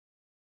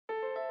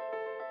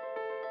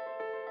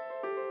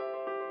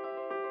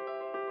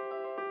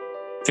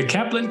The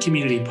Kaplan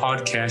Community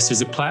Podcast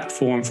is a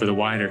platform for the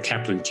wider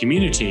Kaplan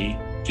community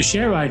to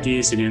share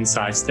ideas and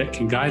insights that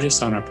can guide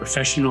us on our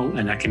professional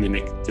and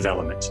academic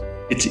development.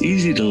 It's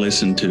easy to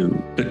listen to,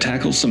 but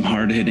tackles some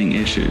hard-hitting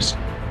issues.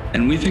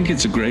 And we think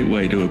it's a great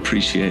way to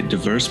appreciate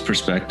diverse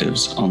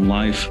perspectives on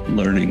life,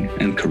 learning,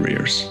 and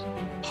careers.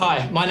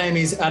 Hi, my name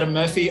is Adam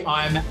Murphy.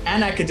 I'm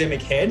an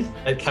academic head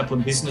at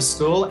Kaplan Business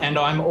School, and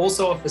I'm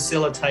also a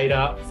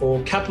facilitator for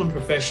Kaplan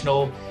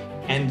Professional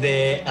and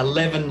their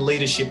 11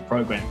 leadership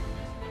program.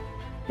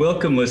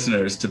 Welcome,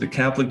 listeners, to the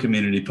Kaplan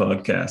Community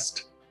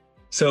Podcast.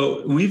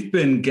 So we've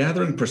been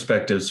gathering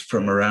perspectives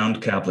from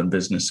around Kaplan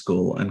Business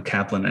School and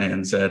Kaplan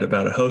ANZ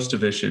about a host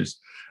of issues.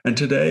 And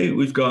today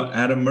we've got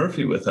Adam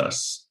Murphy with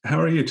us.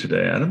 How are you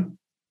today, Adam?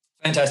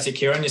 Fantastic,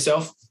 Kieran.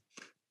 Yourself?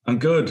 I'm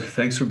good.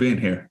 Thanks for being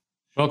here.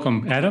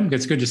 Welcome, Adam.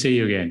 It's good to see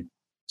you again.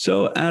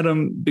 So,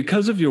 Adam,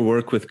 because of your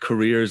work with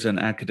Careers and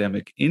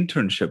Academic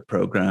Internship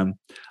Program,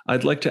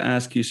 I'd like to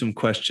ask you some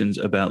questions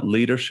about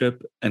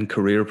leadership and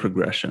career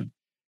progression.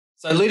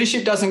 So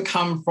leadership doesn't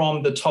come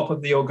from the top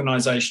of the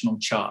organizational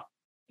chart.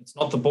 It's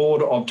not the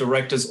board of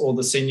directors or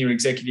the senior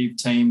executive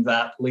team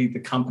that lead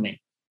the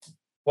company.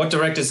 What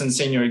directors and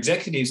senior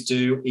executives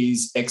do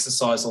is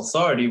exercise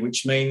authority,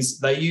 which means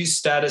they use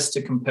status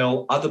to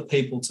compel other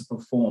people to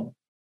perform.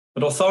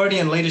 But authority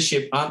and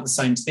leadership aren't the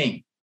same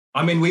thing.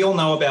 I mean, we all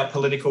know about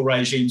political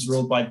regimes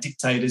ruled by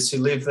dictators who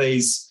live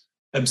these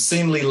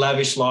obscenely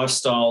lavish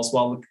lifestyles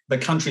while the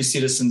country's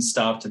citizens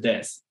starve to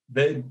death.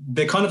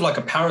 They're kind of like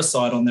a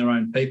parasite on their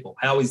own people.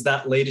 How is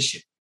that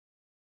leadership?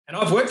 And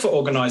I've worked for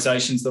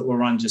organisations that were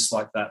run just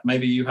like that.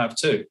 Maybe you have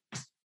too.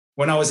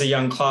 When I was a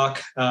young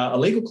clerk, a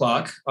legal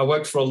clerk, I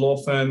worked for a law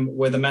firm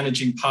where the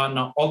managing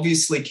partner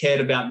obviously cared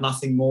about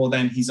nothing more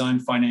than his own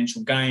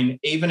financial gain,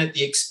 even at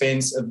the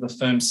expense of the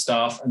firm's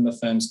staff and the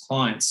firm's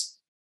clients.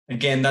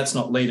 Again, that's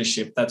not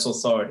leadership, that's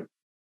authority.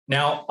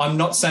 Now, I'm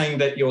not saying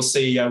that your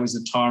CEO is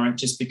a tyrant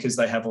just because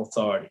they have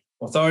authority.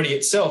 Authority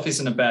itself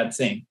isn't a bad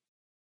thing.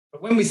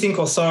 But when we think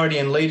authority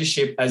and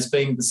leadership as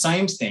being the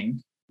same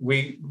thing,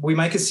 we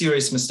make a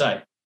serious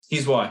mistake.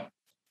 Here's why.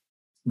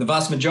 The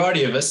vast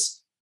majority of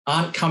us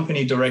aren't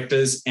company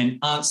directors and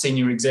aren't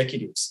senior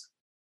executives.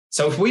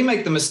 So if we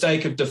make the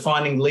mistake of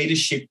defining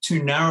leadership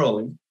too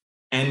narrowly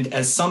and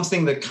as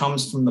something that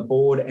comes from the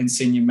board and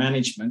senior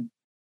management,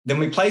 then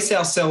we place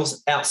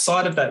ourselves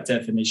outside of that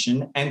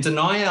definition and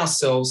deny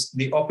ourselves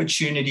the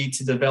opportunity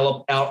to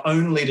develop our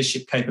own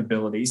leadership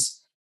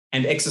capabilities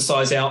and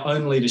exercise our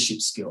own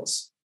leadership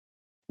skills,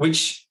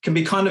 which can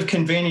be kind of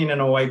convenient in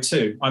a way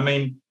too. I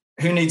mean,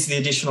 who needs the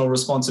additional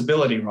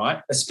responsibility,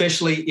 right?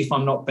 Especially if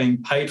I'm not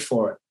being paid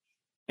for it.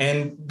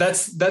 And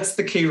that's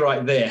the key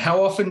right there.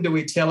 How often do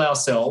we tell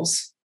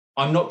ourselves,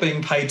 I'm not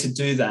being paid to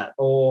do that,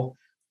 or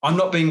I'm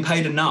not being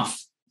paid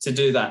enough to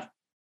do that?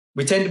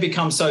 We tend to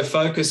become so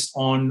focused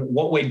on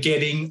what we're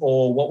getting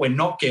or what we're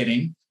not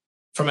getting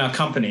from our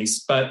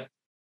companies. But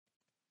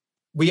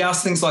we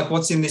ask things like,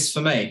 what's in this for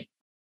me?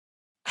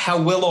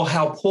 How well or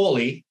how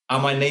poorly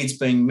are my needs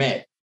being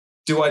met?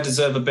 Do I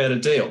deserve a better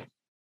deal?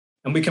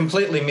 And we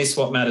completely miss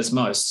what matters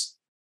most.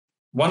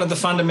 One of the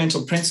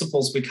fundamental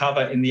principles we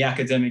cover in the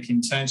academic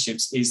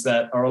internships is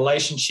that a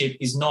relationship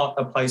is not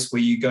a place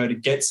where you go to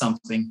get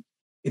something.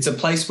 It's a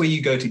place where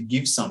you go to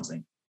give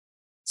something.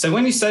 So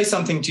when you say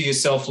something to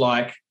yourself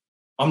like,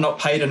 I'm not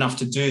paid enough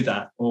to do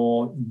that,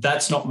 or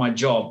that's not my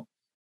job,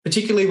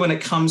 particularly when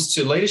it comes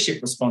to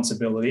leadership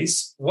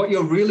responsibilities, what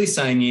you're really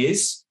saying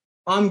is,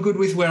 I'm good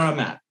with where I'm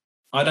at.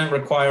 I don't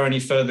require any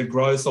further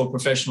growth or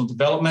professional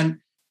development.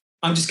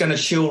 I'm just going to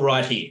chill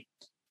right here.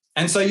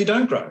 And so you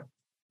don't grow.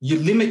 You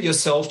limit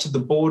yourself to the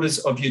borders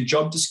of your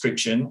job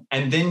description,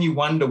 and then you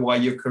wonder why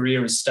your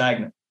career is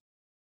stagnant.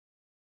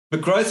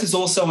 But growth is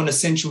also an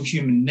essential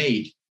human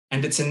need,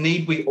 and it's a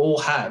need we all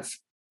have.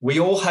 We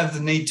all have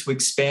the need to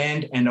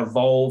expand and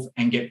evolve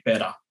and get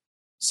better.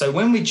 So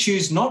when we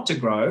choose not to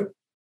grow,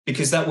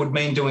 because that would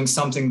mean doing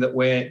something that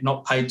we're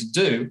not paid to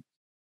do,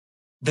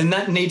 then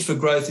that need for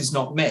growth is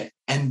not met.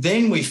 And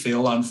then we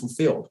feel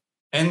unfulfilled.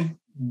 And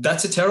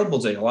that's a terrible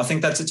deal. I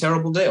think that's a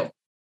terrible deal.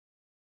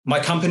 My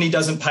company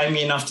doesn't pay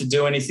me enough to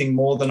do anything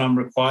more than I'm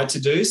required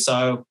to do,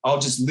 so I'll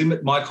just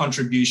limit my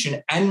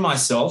contribution and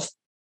myself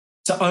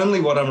to only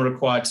what I'm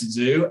required to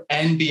do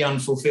and be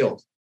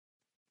unfulfilled.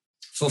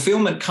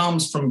 Fulfillment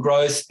comes from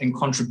growth and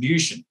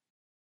contribution.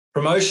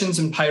 Promotions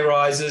and pay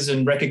rises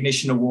and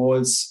recognition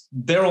awards,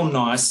 they're all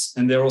nice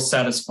and they're all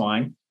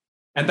satisfying,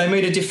 and they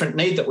meet a different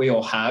need that we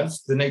all have,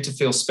 the need to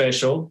feel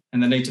special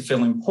and the need to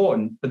feel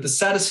important, but the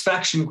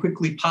satisfaction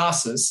quickly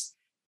passes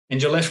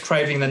and you're left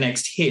craving the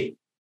next hit.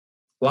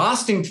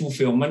 Lasting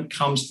fulfillment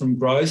comes from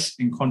growth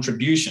and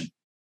contribution,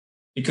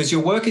 because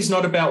your work is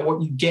not about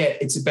what you get,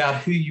 it's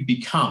about who you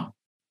become.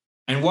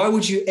 And why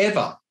would you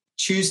ever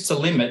choose to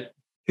limit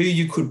who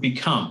you could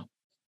become?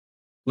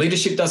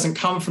 Leadership doesn't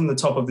come from the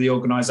top of the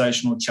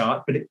organizational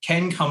chart, but it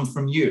can come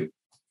from you.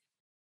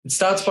 It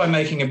starts by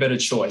making a better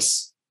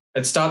choice.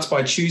 It starts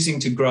by choosing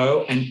to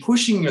grow and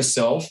pushing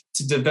yourself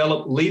to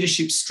develop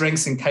leadership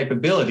strengths and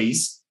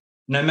capabilities,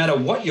 no matter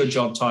what your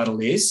job title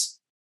is,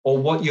 or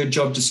what your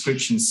job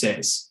description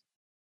says?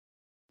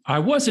 I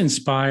was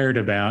inspired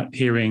about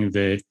hearing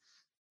the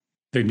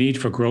need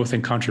for growth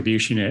and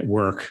contribution at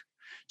work.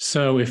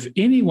 So if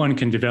anyone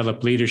can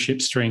develop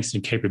leadership strengths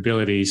and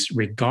capabilities,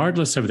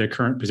 regardless of their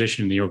current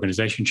position in the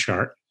organization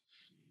chart,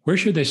 where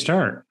should they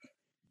start?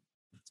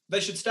 They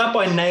should start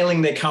by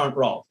nailing their current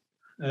role.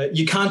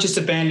 You can't just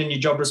abandon your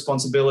job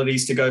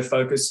responsibilities to go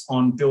focus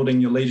on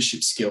building your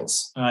leadership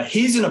skills.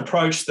 Here's an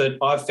approach that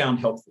I've found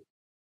helpful.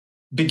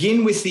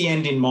 Begin with the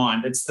end in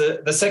mind. It's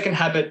the second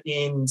habit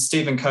in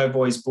Stephen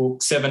Covey's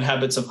book, 7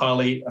 Habits of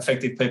Highly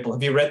Effective People.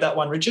 Have you read that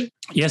one, Richard?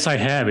 Yes, I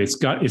have.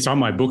 It's on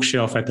my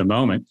bookshelf at the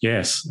moment.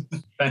 Yes.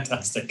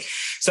 Fantastic.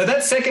 So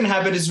that second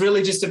habit is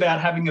really just about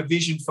having a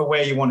vision for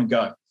where you want to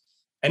go.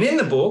 And in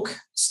the book,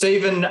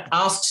 Stephen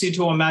asks you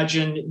to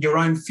imagine your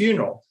own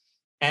funeral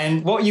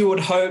and what you would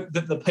hope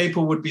that the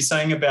people would be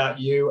saying about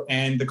you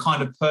and the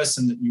kind of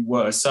person that you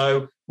were.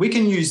 So we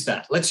can use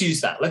that. Let's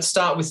use that. Let's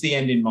start with the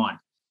end in mind.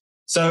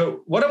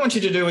 So what I want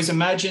you to do is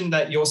imagine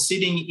that you're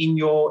sitting in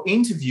your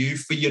interview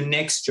for your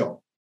next job.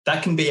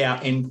 That can be our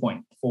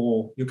endpoint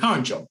for your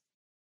current job.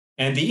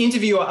 And the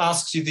interviewer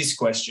asks you this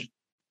question: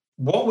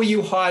 what were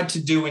you hired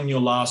to do in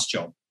your last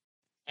job?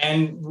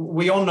 And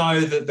we all know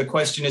that the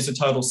question is a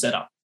total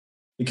setup,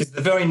 because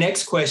the very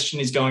next question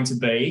is going to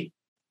be,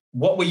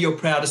 what were your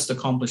proudest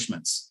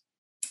accomplishments?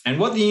 And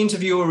what the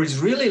interviewer is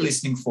really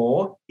listening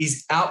for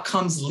is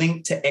outcomes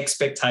linked to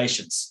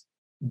expectations.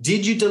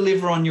 Did you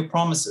deliver on your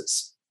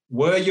promises?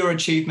 Were your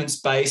achievements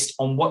based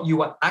on what you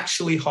were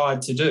actually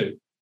hired to do?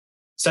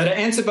 So to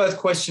answer both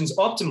questions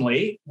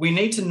optimally, we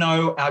need to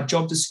know our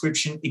job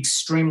description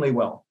extremely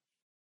well.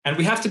 And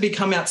we have to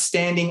become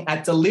outstanding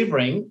at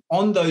delivering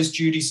on those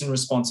duties and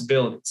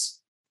responsibilities.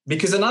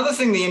 Because another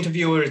thing the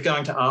interviewer is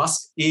going to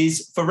ask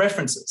is for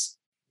references.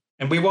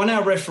 And we want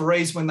our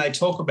referees, when they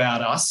talk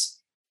about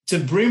us, to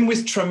brim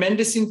with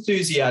tremendous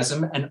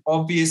enthusiasm and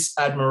obvious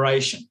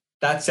admiration.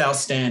 That's our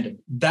standard.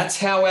 That's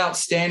how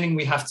outstanding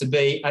we have to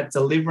be at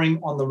delivering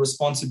on the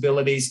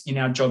responsibilities in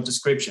our job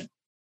description,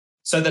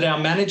 so that our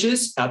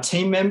managers, our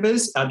team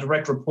members, our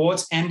direct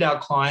reports, and our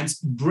clients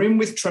brim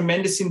with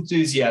tremendous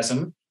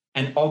enthusiasm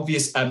and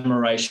obvious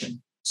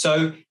admiration.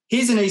 So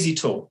here's an easy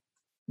tool.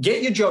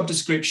 Get your job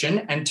description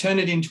and turn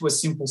it into a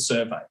simple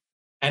survey.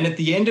 And at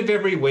the end of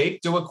every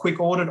week, do a quick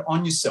audit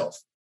on yourself.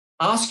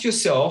 Ask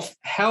yourself,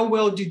 how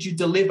well did you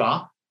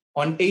deliver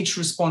on each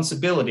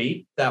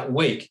responsibility that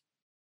week?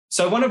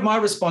 So one of my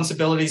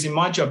responsibilities in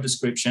my job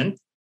description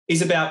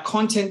is about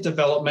content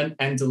development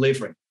and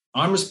delivery.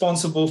 I'm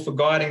responsible for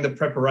guiding the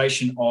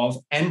preparation of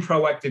and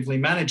proactively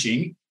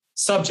managing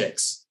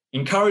subjects,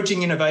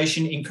 encouraging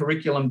innovation in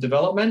curriculum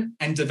development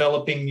and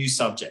developing new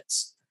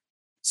subjects.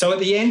 So at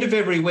the end of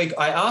every week,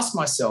 I ask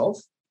myself,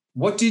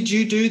 what did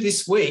you do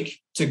this week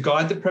to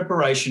guide the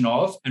preparation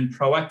of and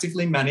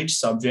proactively manage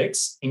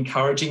subjects,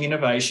 encouraging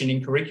innovation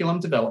in curriculum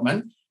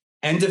development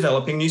and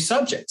developing new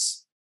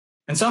subjects?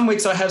 And some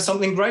weeks I have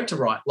something great to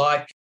write,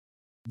 like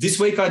this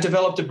week I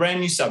developed a brand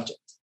new subject.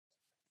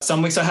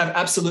 Some weeks I have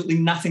absolutely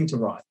nothing to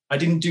write. I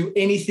didn't do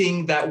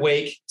anything that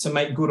week to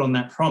make good on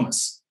that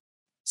promise.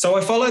 So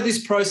I follow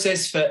this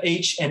process for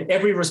each and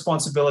every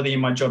responsibility in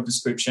my job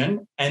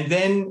description. And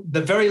then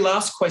the very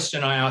last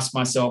question I ask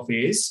myself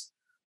is,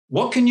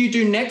 what can you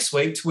do next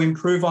week to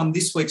improve on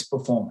this week's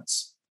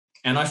performance?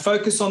 And I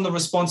focus on the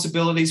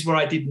responsibilities where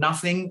I did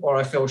nothing or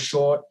I fell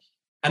short.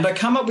 And I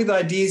come up with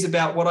ideas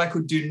about what I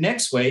could do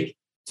next week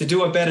to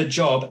do a better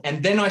job.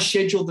 And then I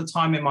schedule the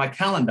time in my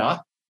calendar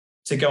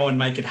to go and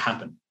make it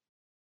happen.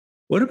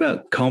 What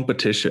about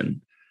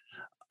competition?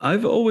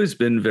 I've always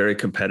been very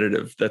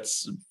competitive.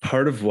 That's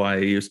part of why I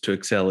used to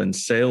excel in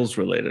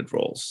sales-related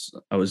roles.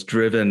 I was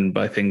driven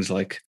by things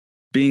like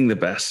being the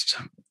best,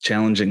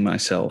 challenging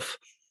myself.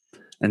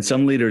 And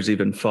some leaders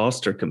even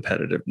foster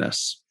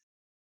competitiveness.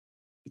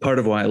 Part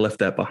of why I left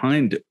that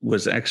behind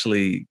was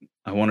actually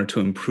I wanted to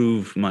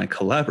improve my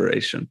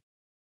collaboration.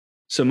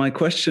 So my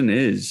question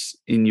is,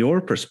 in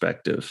your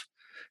perspective,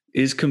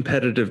 is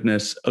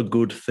competitiveness a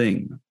good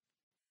thing?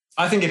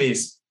 I think it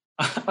is.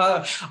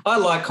 I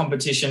like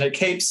competition. It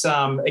keeps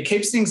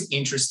things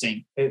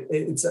interesting.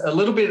 It's a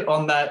little bit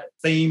on that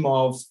theme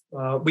of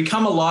we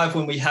come alive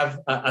when we have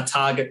a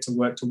target to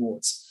work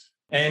towards.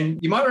 And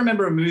you might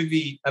remember a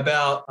movie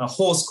about a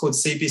horse called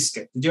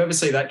Seabiscuit. Did you ever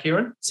see that,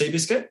 Kieran?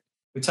 Seabiscuit?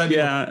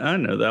 Yeah, I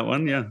know that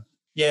one, yeah.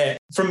 Yeah.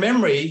 From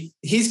memory,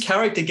 his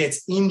character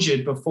gets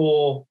injured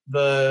before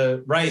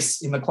the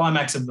race in the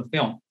climax of the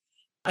film.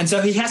 And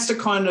so he has to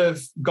kind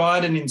of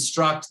guide and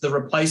instruct the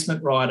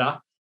replacement rider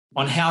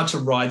on how to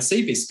ride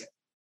Seabiscuit.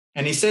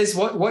 And he says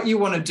what you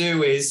want to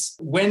do is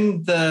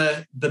when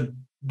the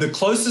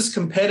closest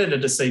competitor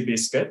to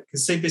Seabiscuit,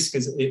 because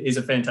Seabiscuit is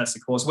a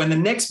fantastic horse, when the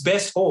next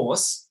best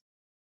horse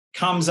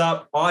comes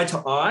up eye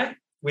to eye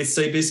with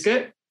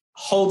Seabiscuit,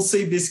 hold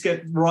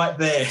Seabiscuit right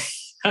there.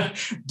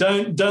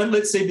 Don't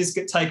let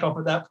Seabiscuit take off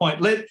at that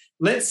point. Let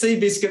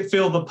Seabiscuit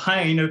feel the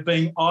pain of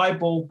being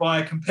eyeballed by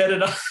a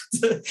competitor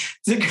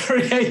to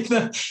create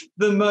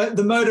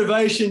the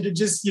motivation to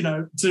just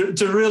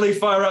to really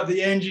fire up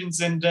the engines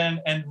and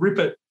rip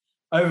it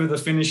over the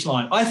finish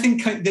line. I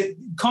think the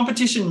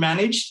competition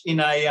managed in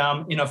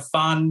a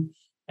fun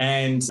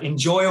and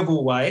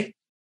enjoyable way,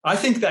 I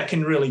think that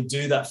can really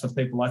do that for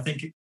people. I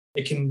think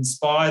it can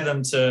inspire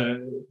them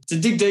to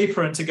dig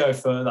deeper and to go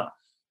further.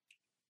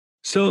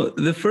 So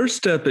the first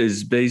step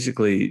is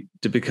basically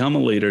to become a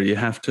leader, you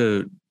have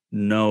to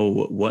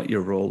know what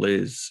your role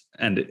is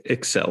and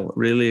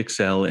really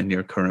excel in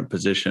your current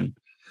position,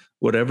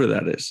 whatever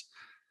that is.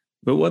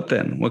 But what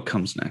then? What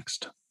comes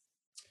next?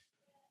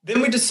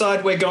 Then we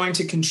decide we're going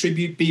to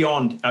contribute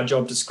beyond our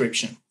job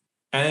description.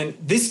 And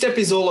this step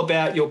is all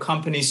about your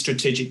company's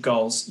strategic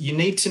goals. You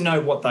need to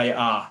know what they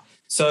are.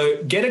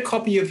 So get a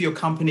copy of your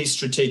company's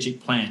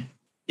strategic plan.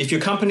 If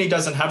your company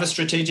doesn't have a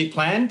strategic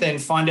plan, then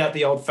find out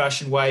the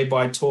old-fashioned way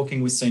by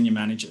talking with senior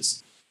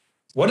managers.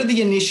 What are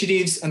the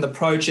initiatives and the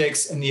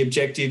projects and the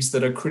objectives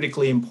that are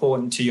critically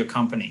important to your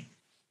company?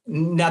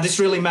 Now, this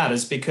really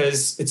matters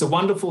because it's a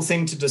wonderful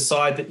thing to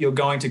decide that you're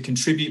going to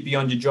contribute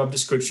beyond your job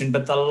description,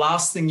 but the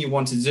last thing you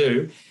want to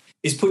do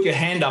is put your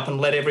hand up and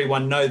let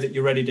everyone know that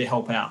you're ready to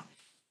help out.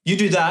 You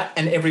do that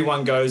and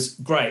everyone goes,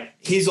 great,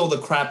 here's all the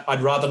crap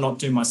I'd rather not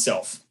do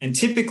myself. And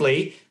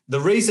typically, the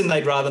reason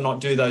they'd rather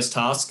not do those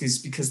tasks is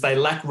because they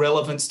lack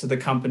relevance to the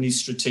company's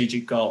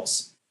strategic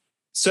goals.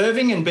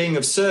 Serving and being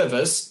of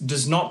service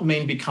does not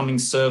mean becoming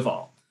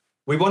servile.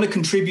 We want to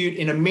contribute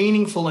in a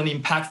meaningful and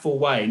impactful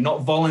way,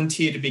 not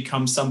volunteer to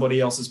become somebody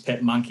else's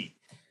pet monkey.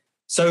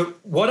 So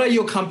what are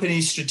your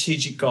company's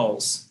strategic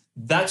goals?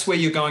 That's where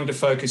you're going to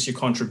focus your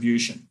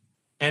contribution.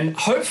 And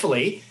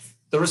hopefully,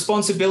 the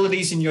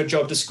responsibilities in your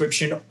job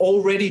description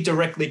already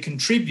directly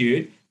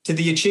contribute to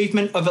the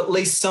achievement of at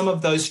least some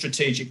of those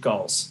strategic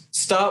goals.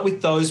 Start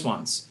with those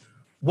ones.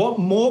 What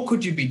more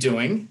could you be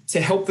doing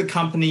to help the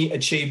company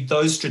achieve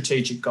those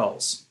strategic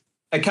goals?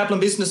 At Kaplan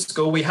Business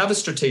School, we have a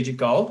strategic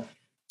goal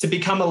to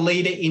become a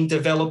leader in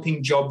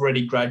developing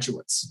job-ready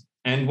graduates.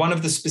 And one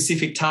of the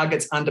specific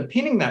targets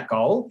underpinning that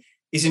goal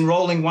is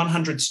enrolling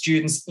 100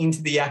 students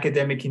into the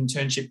academic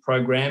internship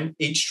program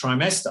each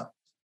trimester.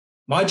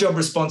 My job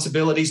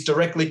responsibilities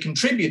directly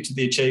contribute to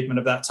the achievement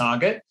of that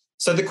target.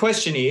 So the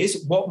question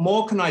is, what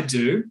more can I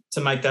do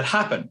to make that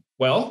happen?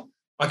 Well,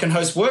 I can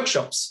host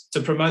workshops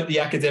to promote the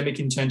academic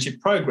internship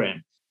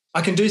program.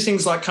 I can do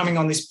things like coming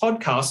on this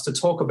podcast to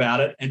talk about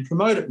it and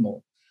promote it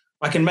more.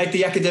 I can make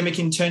the academic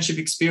internship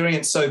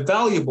experience so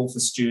valuable for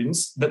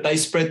students that they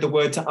spread the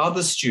word to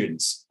other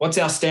students. What's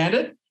our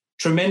standard?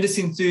 Tremendous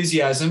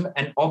enthusiasm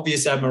and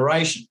obvious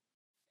admiration.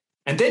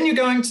 And then you're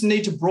going to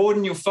need to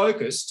broaden your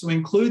focus to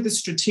include the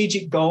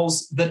strategic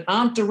goals that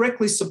aren't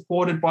directly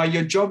supported by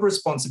your job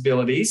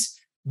responsibilities,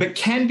 but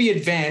can be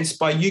advanced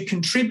by you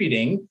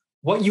contributing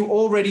what you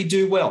already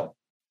do well.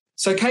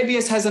 So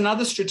KBS has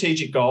another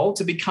strategic goal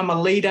to become a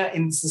leader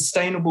in the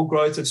sustainable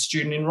growth of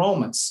student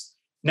enrollments.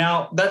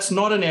 Now, that's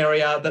not an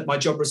area that my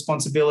job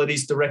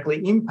responsibilities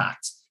directly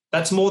impact.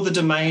 That's more the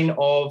domain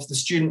of the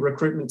student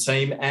recruitment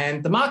team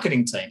and the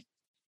marketing team.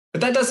 But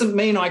that doesn't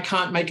mean I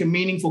can't make a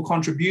meaningful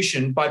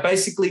contribution by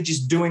basically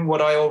just doing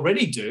what I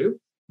already do,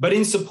 but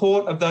in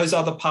support of those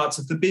other parts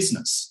of the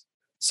business.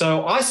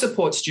 So I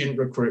support student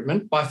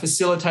recruitment by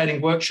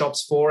facilitating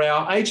workshops for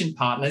our agent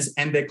partners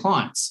and their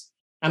clients.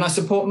 And I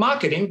support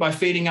marketing by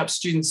feeding up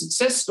student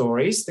success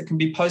stories that can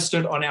be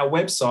posted on our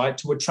website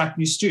to attract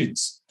new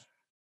students.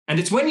 And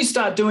it's when you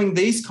start doing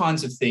these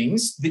kinds of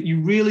things that you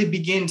really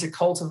begin to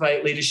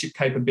cultivate leadership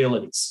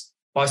capabilities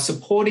by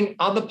supporting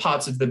other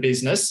parts of the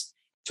business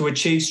to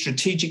achieve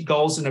strategic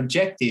goals and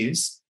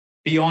objectives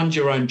beyond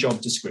your own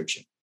job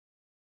description.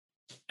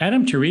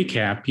 Adam, to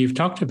recap, you've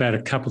talked about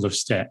a couple of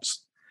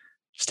steps.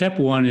 Step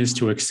one is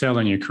to excel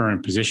in your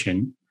current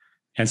position.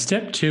 And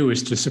step two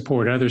is to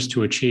support others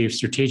to achieve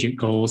strategic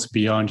goals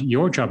beyond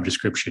your job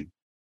description.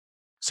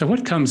 So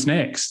what comes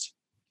next?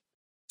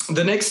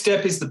 The next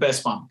step is the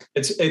best one.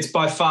 It's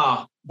by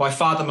far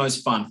the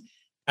most fun.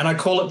 And I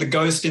call it the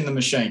ghost in the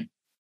machine.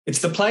 It's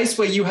the place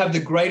where you have the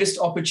greatest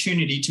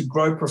opportunity to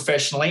grow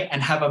professionally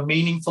and have a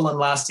meaningful and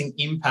lasting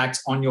impact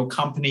on your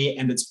company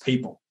and its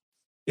people.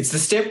 It's the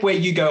step where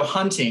you go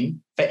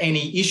hunting for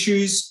any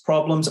issues,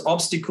 problems,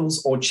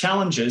 obstacles, or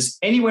challenges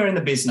anywhere in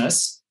the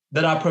business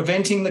that are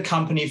preventing the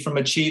company from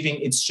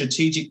achieving its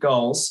strategic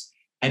goals.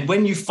 And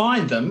when you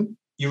find them,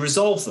 you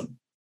resolve them.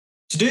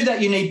 To do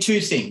that, you need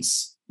two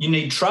things. You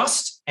need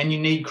trust and you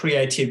need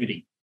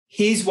creativity.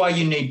 Here's why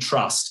you need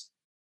trust.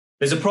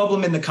 There's a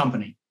problem in the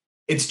company.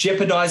 It's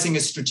jeopardizing a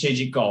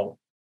strategic goal.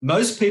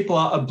 Most people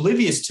are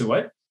oblivious to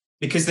it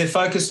because they're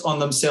focused on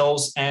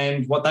themselves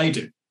and what they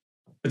do.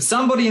 But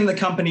somebody in the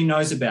company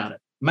knows about it.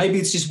 Maybe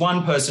it's just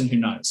one person who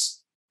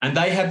knows, and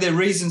they have their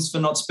reasons for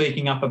not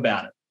speaking up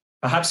about it.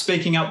 Perhaps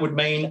speaking up would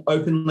mean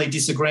openly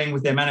disagreeing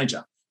with their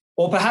manager,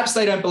 or perhaps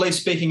they don't believe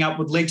speaking up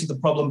would lead to the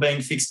problem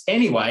being fixed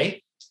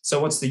anyway,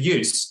 so what's the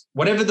use?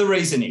 Whatever the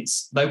reason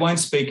is, they won't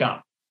speak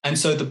up, and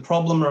so the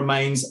problem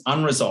remains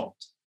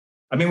unresolved.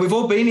 I mean, we've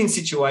all been in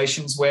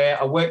situations where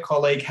a work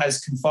colleague has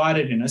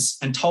confided in us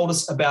and told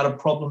us about a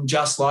problem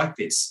just like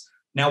this.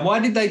 Now, why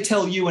did they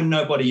tell you and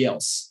nobody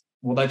else?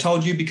 Well, they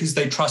told you because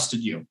they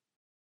trusted you.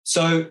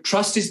 So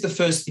trust is the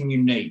first thing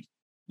you need.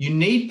 You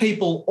need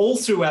people all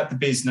throughout the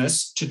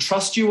business to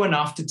trust you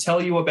enough to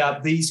tell you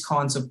about these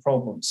kinds of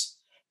problems.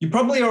 You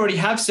probably already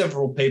have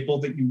several people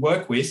that you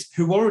work with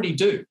who already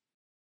do.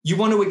 You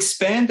want to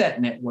expand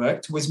that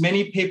network to as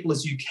many people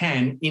as you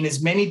can in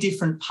as many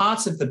different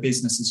parts of the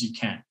business as you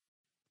can.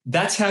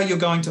 That's how you're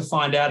going to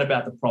find out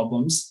about the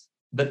problems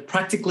that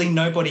practically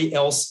nobody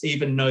else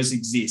even knows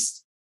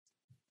exist.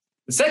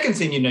 The second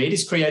thing you need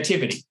is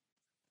creativity,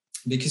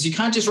 because you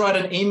can't just write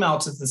an email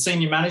to the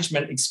senior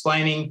management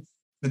explaining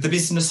that the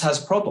business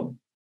has a problem.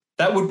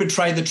 That would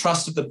betray the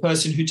trust of the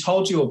person who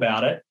told you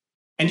about it,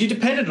 and you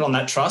depended on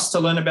that trust to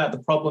learn about the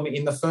problem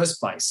in the first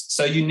place.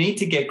 So you need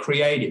to get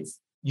creative.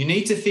 You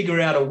need to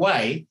figure out a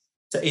way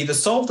to either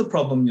solve the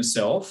problem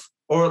yourself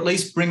or at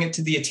least bring it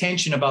to the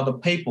attention of other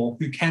people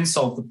who can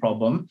solve the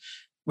problem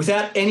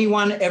without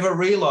anyone ever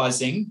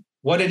realizing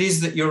what it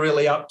is that you're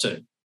really up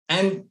to.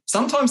 And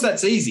sometimes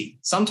that's easy.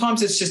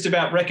 Sometimes it's just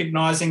about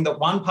recognizing that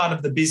one part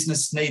of the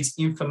business needs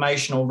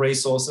information or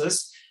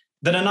resources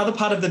that another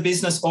part of the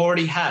business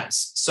already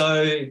has.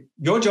 So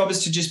your job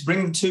is to just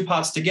bring the two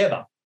parts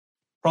together.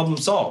 Problem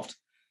solved.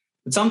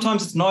 But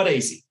sometimes it's not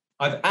easy.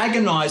 I've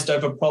agonized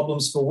over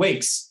problems for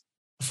weeks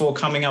before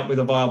coming up with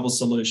a viable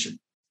solution.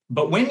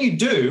 But when you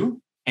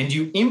do and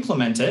you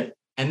implement it,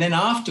 and then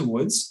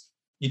afterwards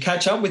you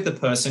catch up with the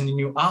person and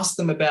you ask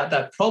them about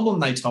that problem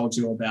they told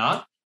you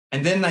about,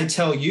 and then they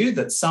tell you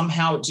that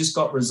somehow it just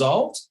got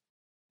resolved,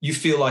 you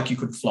feel like you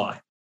could fly.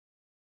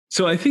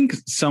 So I think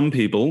some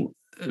people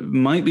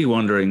might be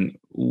wondering,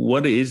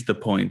 what is the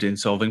point in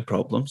solving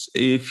problems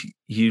if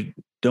you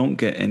don't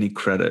get any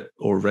credit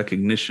or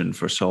recognition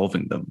for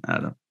solving them,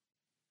 Adam?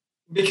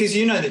 Because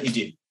you know that you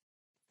did.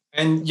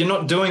 And you're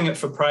not doing it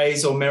for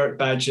praise or merit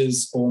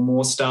badges or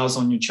more stars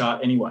on your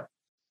chart anyway.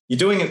 You're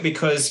doing it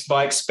because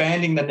by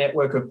expanding the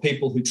network of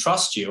people who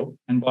trust you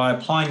and by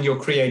applying your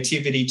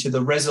creativity to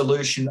the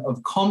resolution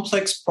of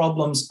complex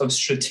problems of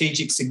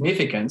strategic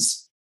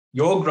significance,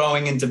 you're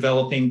growing and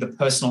developing the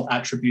personal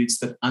attributes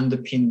that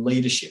underpin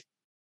leadership.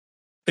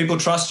 People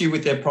trust you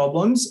with their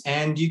problems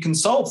and you can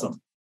solve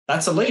them.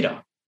 That's a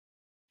leader.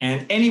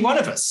 And any one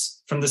of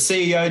us, from the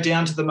CEO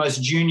down to the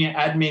most junior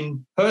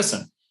admin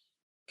person,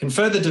 can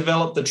further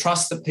develop the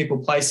trust that people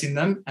place in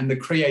them and the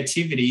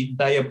creativity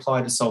they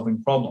apply to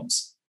solving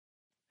problems.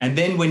 And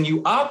then when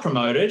you are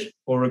promoted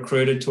or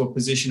recruited to a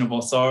position of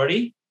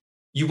authority,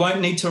 you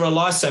won't need to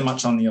rely so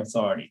much on the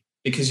authority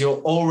because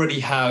you'll already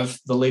have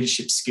the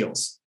leadership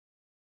skills.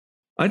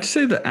 I'd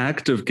say the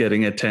act of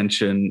getting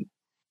attention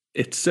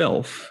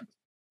itself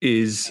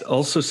is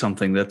also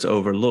something that's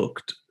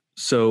overlooked.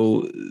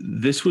 So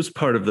this was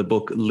part of the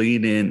book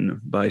Lean In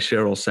by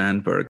Sheryl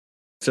Sandberg.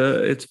 It's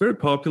a very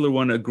popular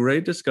one, a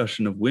great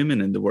discussion of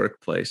women in the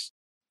workplace,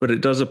 but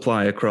it does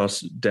apply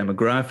across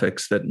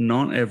demographics that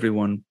not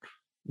everyone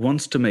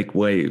wants to make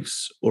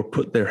waves or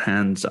put their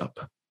hands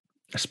up,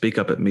 speak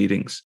up at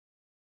meetings.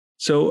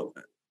 So,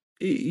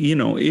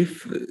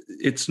 if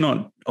it's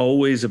not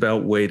always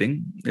about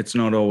waiting, it's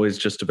not always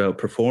just about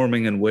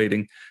performing and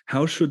waiting,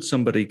 how should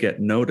somebody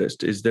get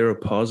noticed? Is there a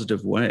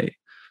positive way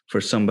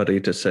for somebody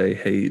to say,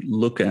 hey,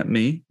 look at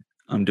me,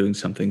 I'm doing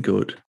something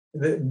good?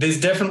 There's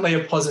definitely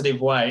a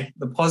positive way.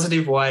 The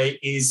positive way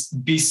is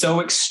be so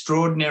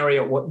extraordinary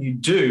at what you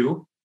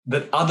do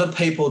that other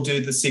people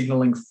do the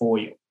signaling for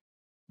you,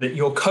 that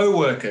your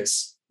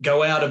co-workers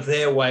go out of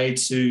their way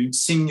to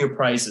sing your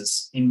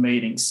praises in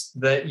meetings,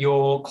 that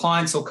your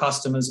clients or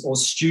customers or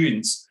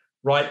students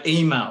write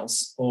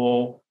emails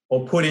or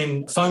put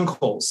in phone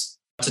calls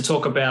to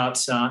talk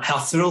about how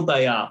thrilled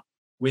they are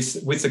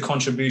with the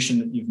contribution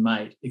that you've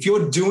made. If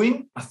you're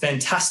doing a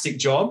fantastic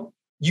job,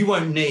 you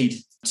won't need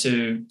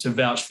to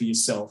vouch for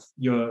yourself.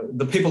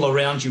 The people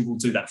around you will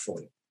do that for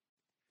you.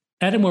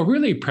 Adam, we're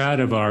really proud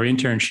of our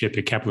internship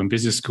at Kaplan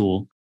Business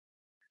School.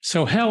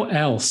 So how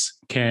else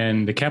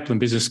can the Kaplan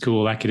Business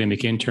School academic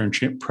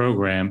internship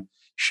program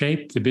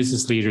shape the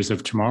business leaders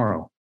of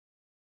tomorrow?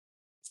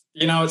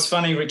 It's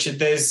funny, Richard,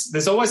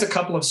 there's always a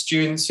couple of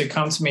students who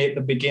come to me at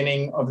the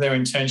beginning of their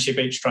internship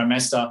each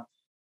trimester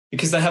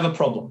because they have a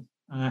problem.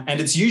 And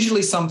it's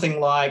usually something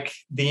like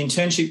the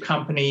internship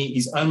company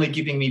is only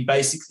giving me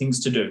basic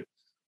things to do,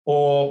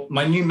 or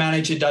my new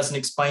manager doesn't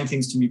explain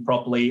things to me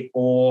properly,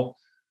 or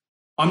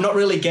I'm not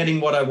really getting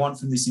what I want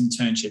from this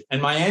internship.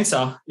 And my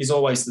answer is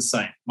always the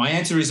same. My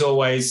answer is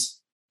always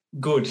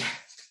good.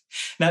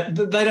 Now,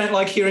 they don't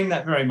like hearing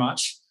that very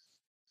much,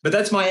 but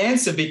that's my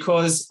answer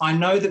because I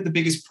know that the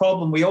biggest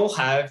problem we all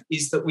have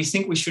is that we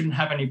think we shouldn't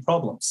have any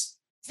problems.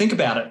 Think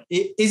about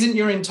it. Isn't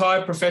your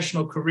entire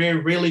professional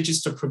career really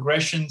just a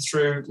progression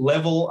through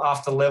level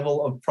after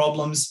level of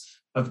problems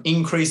of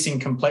increasing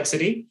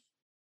complexity?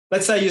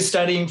 Let's say you're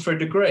studying for a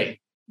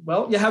degree.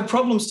 Well, you have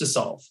problems to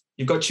solve.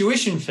 You've got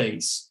tuition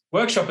fees,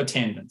 workshop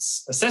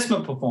attendance,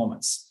 assessment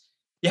performance.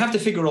 You have to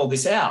figure all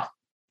this out.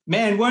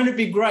 Man, won't it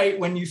be great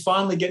when you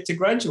finally get to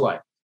graduate?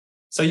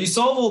 So you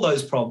solve all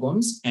those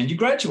problems and you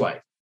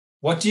graduate.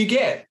 What do you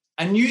get?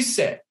 A new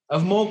set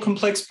of more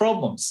complex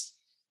problems.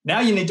 Now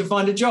you need to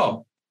find a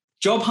job.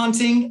 Job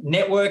hunting,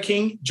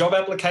 networking, job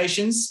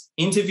applications,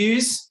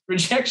 interviews,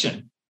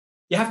 rejection.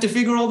 You have to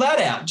figure all that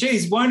out.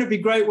 Geez, won't it be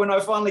great when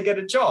I finally get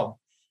a job?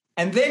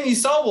 And then you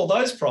solve all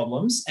those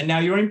problems and now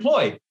you're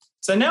employed.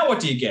 So now what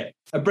do you get?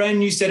 A brand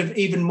new set of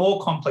even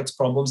more complex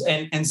problems.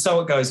 And so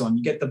it goes on.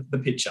 You get the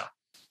picture.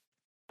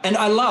 And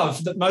I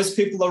love that most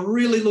people are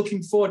really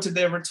looking forward to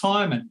their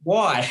retirement.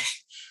 Why?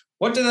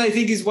 What do they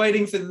think is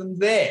waiting for them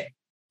there?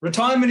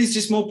 Retirement is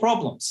just more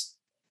problems.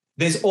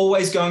 There's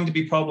always going to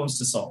be problems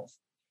to solve.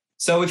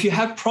 So if you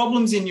have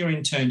problems in your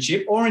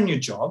internship or in your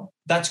job,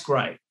 that's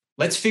great.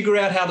 Let's figure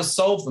out how to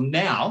solve them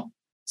now.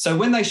 So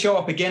when they show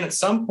up again at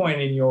some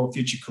point in your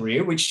future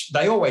career, which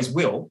they always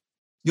will,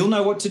 you'll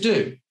know what to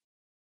do.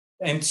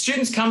 And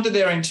students come to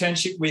their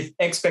internship with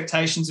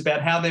expectations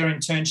about how their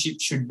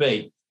internship should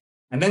be.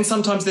 And then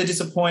sometimes they're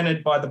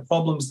disappointed by the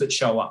problems that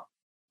show up.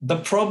 The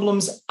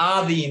problems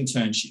are the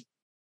internship,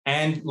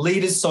 and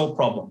leaders solve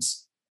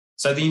problems.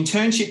 So the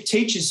internship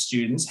teaches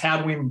students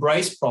how to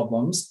embrace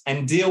problems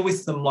and deal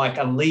with them like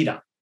a leader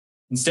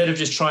instead of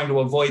just trying to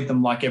avoid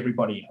them like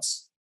everybody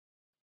else.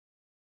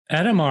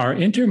 Adam, our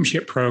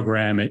internship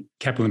program at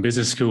Kaplan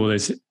Business School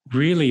is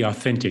really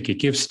authentic. It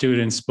gives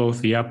students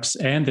both the ups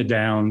and the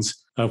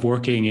downs of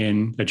working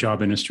in a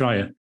job in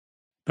Australia.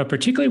 But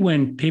particularly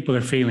when people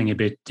are feeling a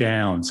bit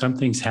down,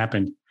 something's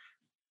happened.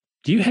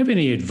 Do you have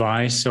any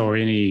advice or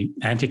any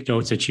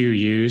anecdotes that you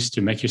use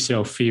to make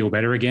yourself feel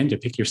better again, to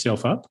pick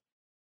yourself up?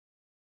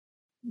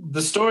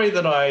 The story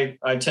that I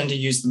tend to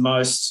use the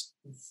most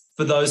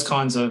for those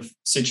kinds of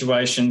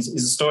situations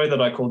is a story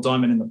that I call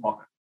Diamond in the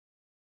Pocket.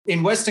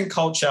 In Western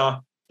culture,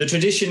 the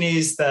tradition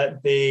is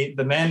that the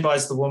man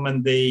buys the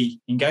woman the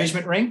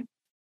engagement ring,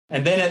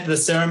 and then at the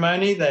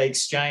ceremony, they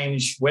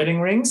exchange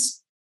wedding rings.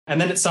 And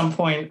then at some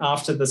point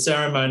after the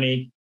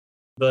ceremony,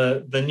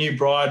 the new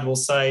bride will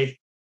say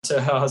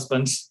to her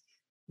husband,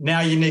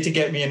 now you need to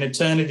get me an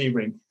eternity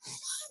ring,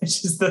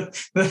 which is the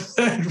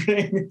third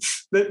ring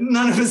that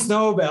none of us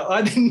know about.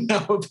 I didn't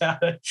know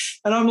about it.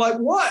 And I'm like,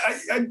 what?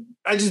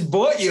 I just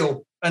bought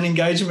you an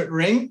engagement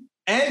ring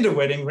and a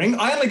wedding ring.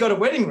 I only got a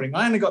wedding ring.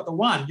 I only got the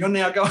one. You're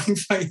now going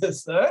for the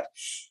third.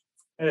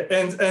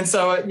 And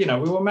so, we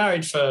were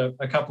married for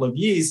a couple of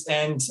years,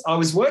 and I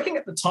was working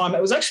at the time.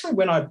 It was actually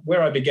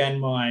where I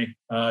began my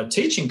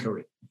teaching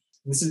career.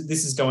 This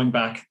is going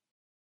back,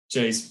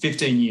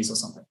 15 years or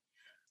something.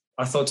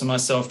 I thought to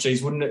myself,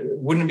 wouldn't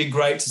it be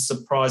great to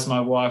surprise my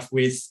wife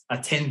with a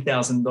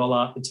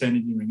 $10,000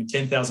 eternity ring, a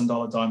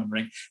 $10,000 diamond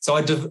ring? So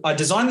I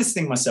designed this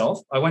thing myself.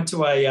 I went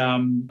to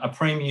a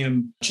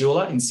premium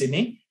jeweler in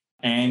Sydney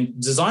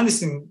and designed this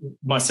thing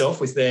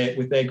myself with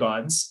their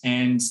guidance,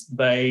 and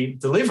they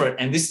deliver it.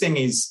 And this thing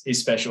is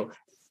special.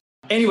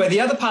 Anyway,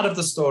 the other part of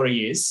the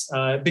story is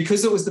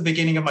because it was the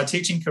beginning of my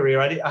teaching career,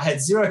 I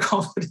had zero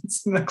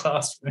confidence in the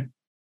classroom.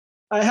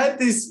 I had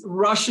this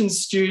Russian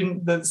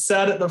student that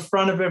sat at the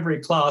front of every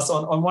class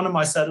on one of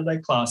my Saturday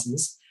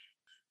classes.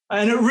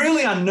 And it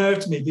really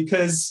unnerved me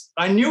because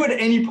I knew at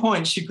any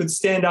point she could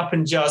stand up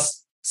and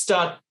just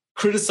start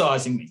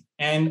criticizing me.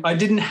 And I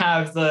didn't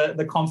have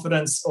the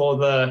confidence or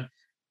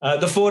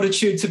the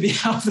fortitude to be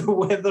able to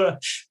weather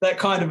that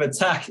kind of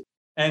attack.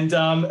 And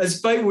as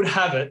fate would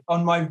have it,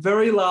 on my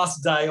very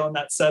last day on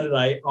that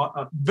Saturday,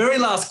 very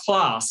last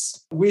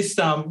class with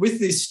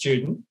this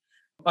student,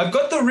 I've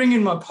got the ring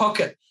in my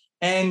pocket.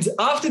 And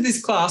after this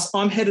class,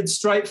 I'm headed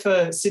straight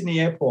for Sydney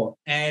Airport,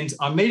 and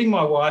I'm meeting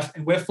my wife,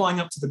 and we're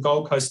flying up to the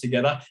Gold Coast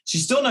together. She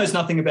still knows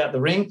nothing about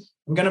the ring.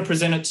 I'm going to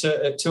present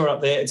it to her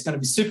up there. It's going to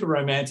be super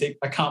romantic.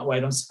 I can't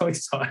wait. I'm so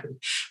excited.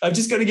 I've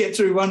just got to get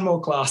through one more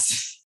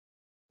class.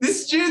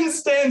 This student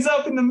stands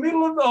up in the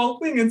middle of the whole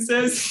thing and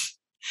says,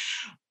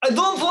 I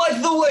don't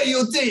like the way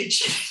you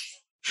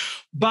teach.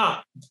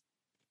 But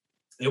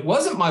it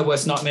wasn't my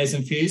worst nightmares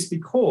and fears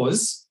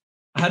because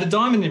I had a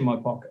diamond in my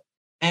pocket.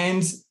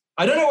 And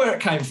I don't know where it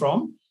came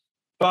from,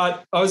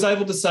 but I was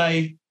able to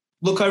say,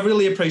 look, I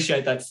really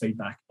appreciate that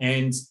feedback.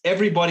 And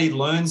everybody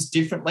learns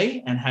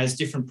differently and has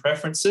different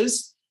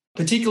preferences,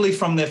 particularly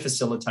from their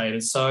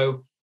facilitators.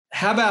 So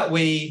how about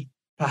we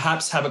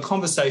perhaps have a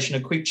conversation, a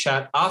quick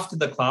chat after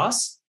the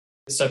class?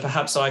 So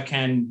perhaps I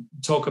can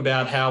talk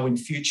about how in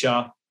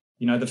future,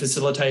 the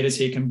facilitators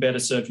here can better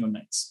serve your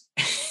needs.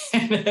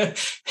 And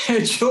her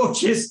jaw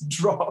just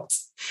dropped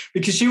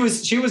because she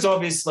was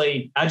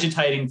obviously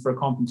agitating for a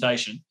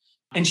confrontation.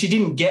 And she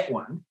didn't get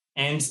one.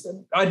 And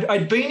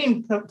I'd been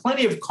in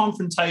plenty of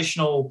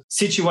confrontational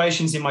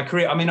situations in my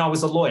career. I mean, I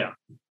was a lawyer,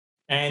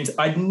 and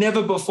I'd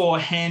never before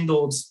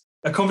handled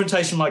a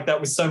confrontation like that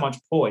with so much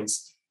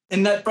poise.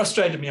 And that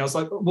frustrated me. I was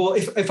like, well,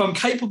 if I'm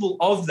capable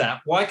of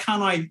that, why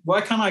can't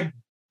I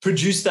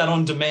produce that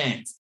on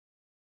demand?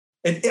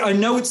 I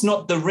know it's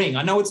not the ring.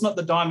 I know it's not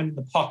the diamond in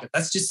the pocket.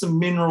 That's just some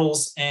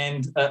minerals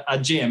and a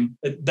gem.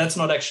 That's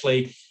not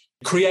actually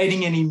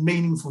creating any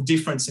meaningful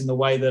difference in the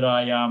way that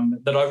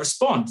I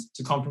respond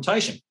to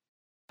confrontation.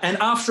 And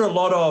after a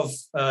lot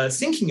of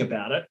thinking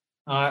about it,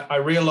 I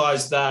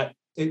realized that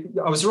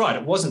I was right.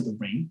 It wasn't the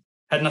ring.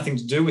 It had nothing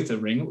to do with the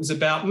ring. It was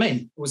about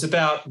me. It was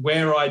about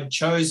where I'd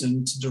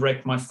chosen to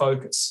direct my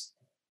focus.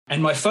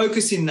 And my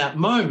focus in that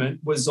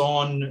moment was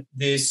on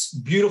this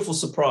beautiful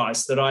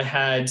surprise that I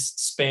had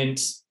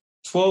spent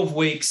 12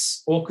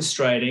 weeks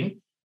orchestrating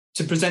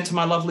to present to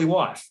my lovely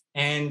wife.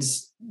 And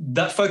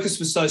that focus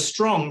was so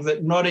strong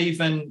that not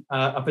even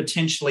a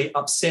potentially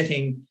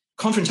upsetting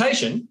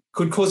confrontation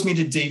could cause me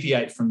to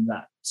deviate from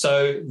that.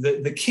 So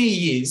the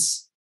key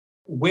is,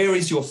 where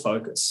is your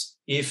focus?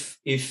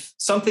 If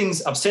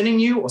something's upsetting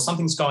you or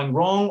something's going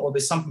wrong or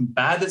there's something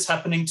bad that's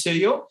happening to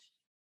you,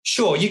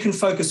 sure, you can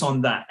focus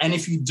on that. And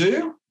if you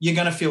do, you're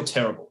going to feel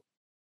terrible.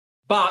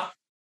 But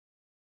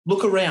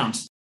look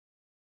around.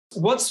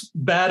 What's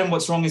bad and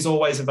what's wrong is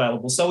always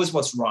available. So is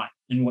what's right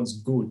and what's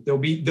good. There'll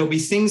be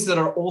things that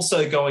are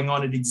also going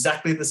on at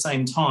exactly the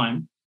same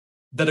time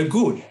that are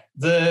good.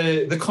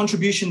 The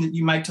contribution that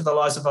you make to the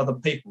lives of other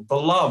people, the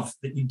love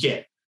that you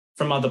get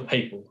from other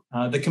people,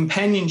 the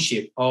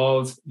companionship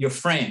of your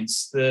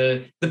friends,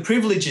 the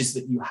privileges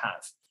that you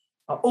have.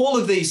 All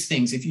of these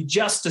things, if you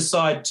just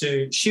decide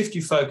to shift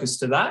your focus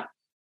to that,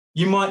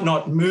 you might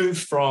not move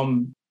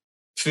from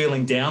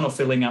feeling down or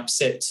feeling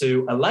upset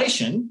to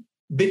elation,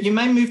 but you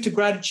may move to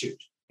gratitude.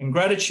 And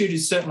gratitude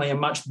is certainly a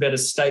much better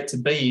state to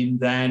be in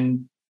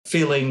than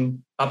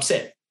feeling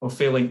upset or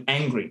feeling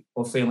angry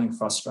or feeling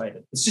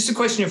frustrated. It's just a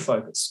question of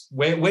focus.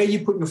 Where you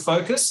put your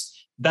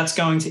focus, that's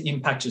going to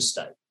impact your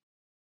state.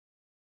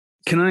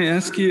 Can I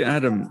ask you,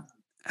 Adam,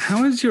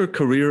 how has your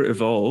career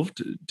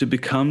evolved to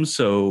become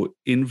so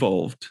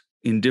involved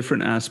in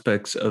different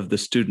aspects of the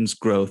students'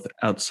 growth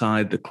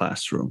outside the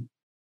classroom?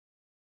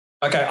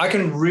 Okay, I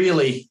can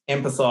really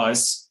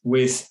empathize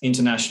with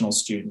international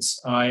students.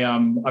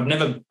 I've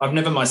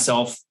never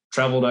myself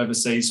traveled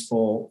overseas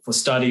for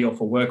study or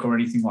for work or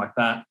anything like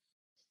that.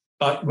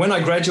 But when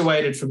I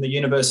graduated from the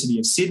University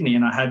of Sydney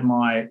and I had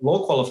my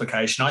law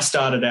qualification, I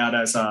started out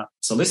as a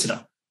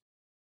solicitor.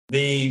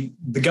 The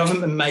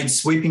government made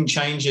sweeping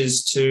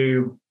changes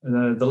to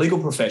the legal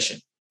profession.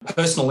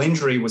 Personal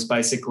injury was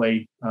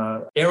basically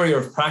an area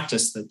of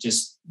practice that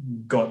just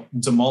got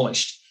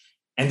demolished.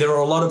 And there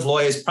are a lot of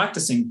lawyers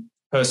practicing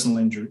personal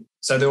injury.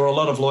 So there were a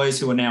lot of lawyers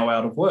who are now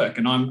out of work,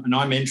 and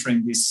I'm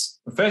entering this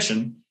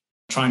profession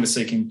trying to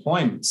seek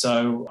employment.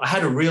 So I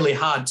had a really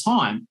hard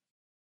time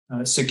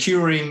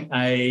securing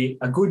a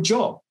good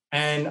job.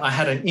 And I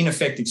had an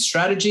ineffective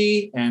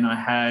strategy, and I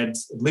had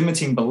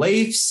limiting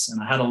beliefs, and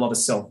I had a lot of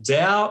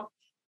self-doubt,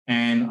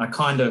 and I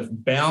kind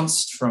of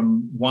bounced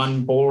from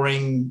one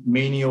boring,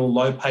 menial,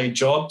 low-paid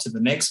job to the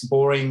next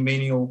boring,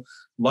 menial,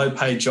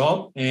 low-paid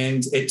job.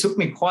 And it took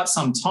me quite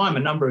some time, a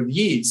number of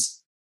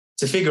years,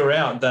 to figure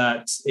out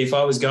that if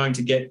I was going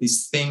to get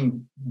this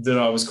thing that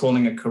I was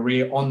calling a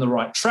career on the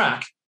right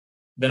track,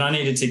 then I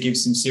needed to give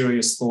some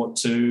serious thought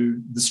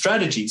to the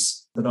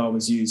strategies that I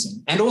was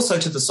using and also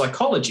to the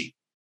psychology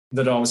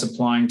that I was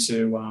applying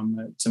to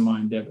my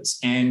endeavours.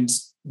 And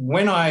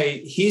when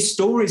I hear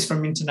stories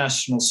from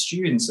international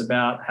students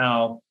about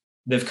how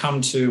they've come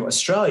to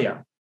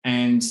Australia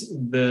and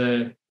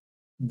the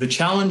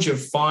challenge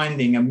of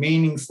finding a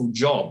meaningful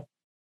job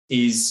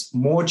is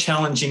more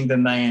challenging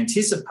than they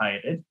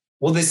anticipated,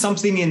 well, there's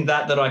something in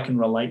that I can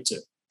relate to.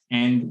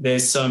 And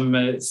there's some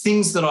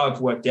things that I've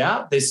worked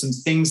out. There's some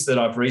things that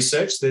I've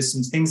researched. There's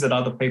some things that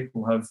other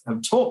people have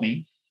taught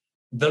me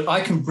that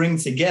I can bring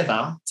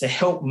together to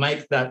help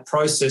make that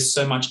process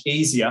so much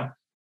easier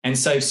and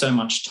save so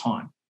much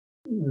time.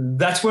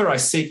 That's where I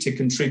seek to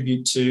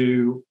contribute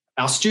to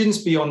our students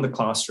beyond the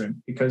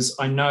classroom, because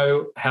I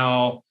know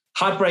how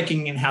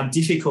heartbreaking and how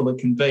difficult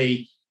it can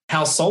be,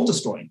 how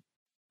soul-destroying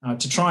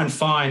to try and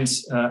find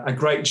a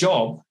great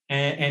job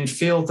and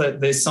feel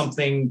that there's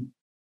something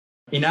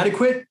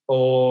inadequate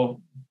or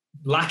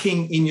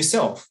lacking in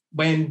yourself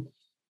when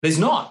there's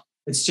not.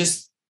 It's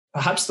just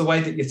perhaps the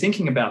way that you're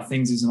thinking about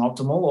things isn't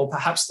optimal, or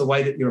perhaps the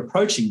way that you're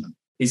approaching them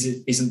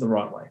isn't the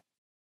right way.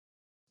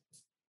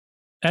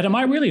 Adam,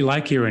 I really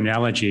like your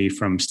analogy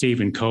from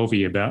Stephen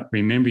Covey about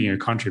remembering your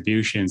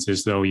contributions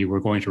as though you were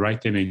going to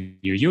write them in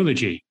your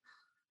eulogy.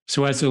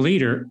 So as a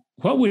leader,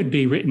 what would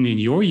be written in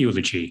your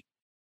eulogy?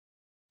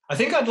 I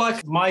think I'd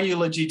like my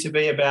eulogy to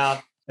be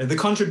about the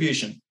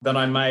contribution that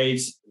I made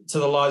to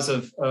the lives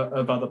of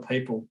other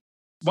people.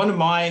 One of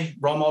my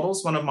role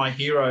models, one of my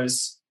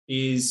heroes,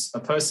 is a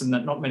person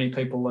that not many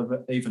people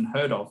have even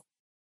heard of.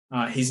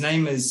 His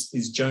name is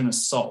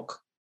Jonas Salk.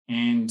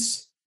 And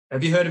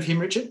have you heard of him,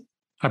 Richard?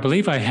 I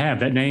believe I have.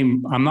 That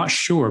name, I'm not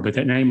sure, but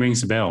that name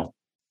rings a bell.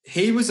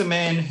 He was a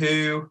man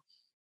who,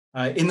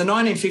 in the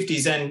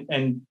 1950s,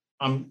 and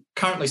I'm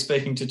currently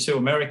speaking to two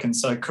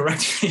Americans, so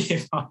correct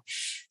me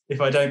if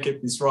I don't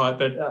get this right,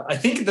 but I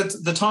think that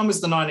the time was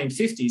the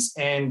 1950s,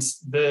 and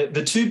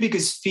the two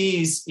biggest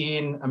fears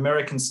in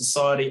American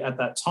society at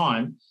that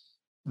time,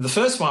 the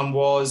first one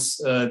was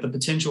the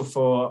potential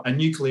for a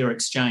nuclear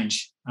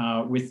exchange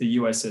with the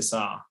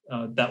USSR.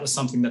 That was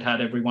something that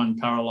had everyone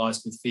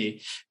paralysed with fear.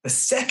 The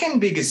second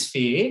biggest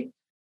fear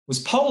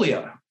was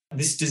polio,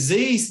 this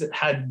disease that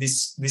had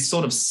this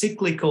sort of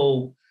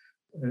cyclical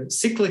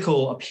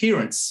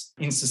appearance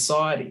in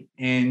society.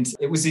 And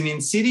it was an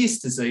insidious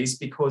disease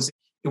because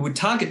it would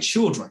target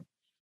children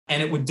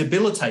and it would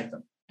debilitate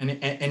them. And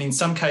in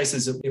some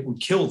cases, it would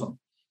kill them.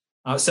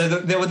 So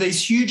there were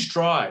these huge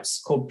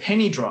drives called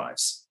penny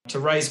drives to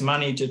raise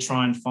money to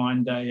try and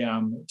find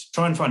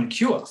a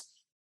cure.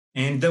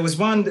 And there was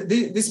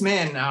this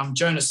man,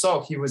 Jonas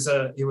Salk, he was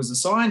a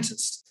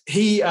scientist.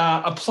 He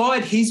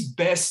applied his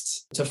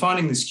best to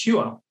finding this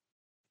cure,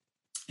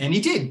 and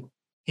he did.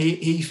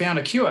 He found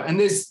a cure. And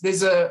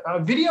there's a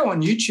video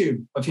on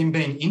YouTube of him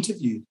being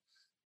interviewed,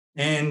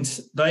 and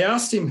they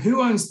asked him,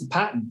 who owns the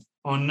patent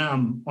on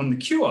the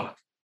cure?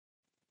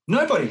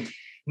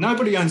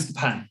 Nobody owns the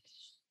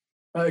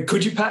patent.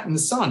 Could you patent the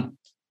sun?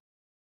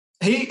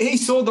 He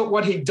saw that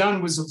what he'd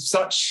done was of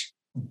such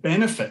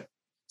benefit,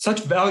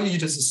 such value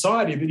to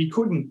society, that he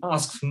couldn't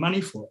ask for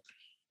money for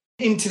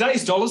it. In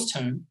today's dollars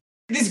term,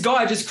 this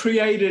guy just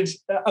created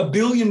 $1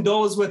 billion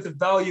worth of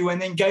value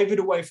and then gave it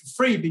away for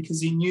free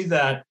because he knew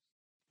that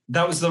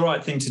that was the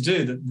right thing to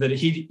do, that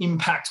he'd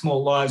impact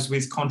more lives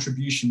with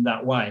contribution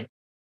that way.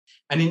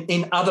 And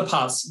in other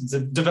parts, the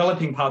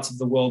developing parts of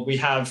the world, we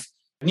have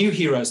new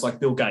heroes like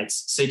Bill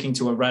Gates seeking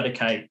to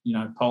eradicate,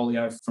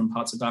 polio from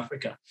parts of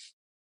Africa.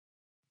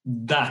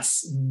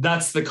 That's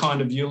the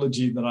kind of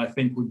eulogy that I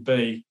think would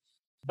be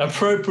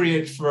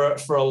appropriate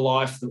for a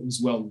life that was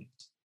well lived.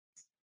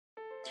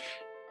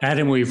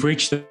 Adam, we've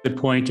reached the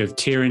point of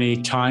tyranny.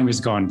 Time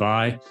has gone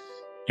by,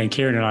 and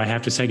Karen and I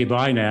have to say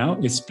goodbye now.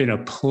 It's been a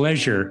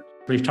pleasure.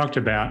 We've talked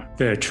about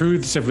the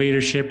truths of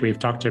leadership. We've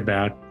talked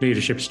about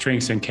leadership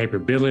strengths and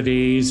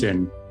capabilities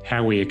and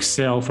how we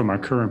excel from our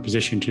current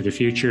position to the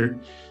future,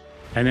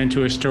 and then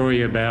to a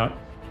story about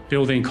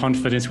building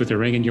confidence with a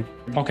ring in your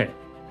pocket.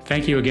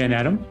 Thank you again,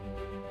 Adam.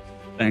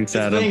 Thanks,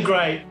 Adam. It's been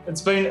great.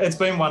 It's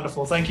been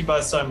wonderful. Thank you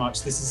both so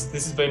much. This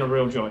has been a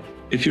real joy.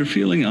 If you're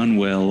feeling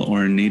unwell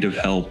or in need of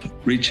help,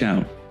 reach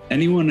out.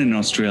 Anyone in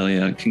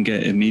Australia can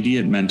get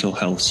immediate mental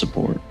health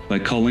support by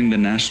calling the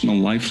National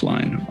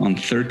Lifeline on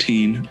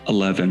 13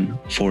 11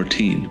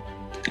 14.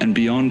 And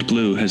Beyond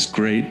Blue has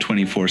great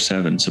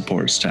 24/7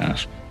 support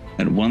staff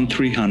at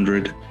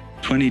 1300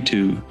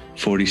 22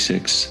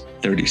 46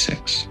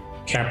 36.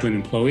 Kaplan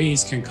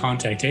employees can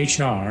contact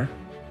HR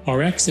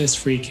or access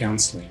free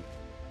counseling.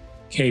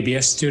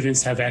 KBS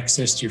students have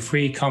access to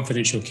free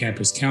confidential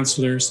campus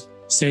counselors,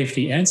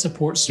 safety and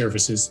support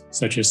services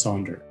such as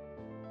Sonder.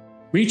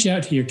 Reach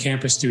out to your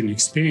campus student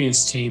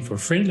experience team for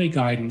friendly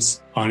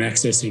guidance on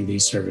accessing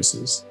these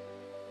services.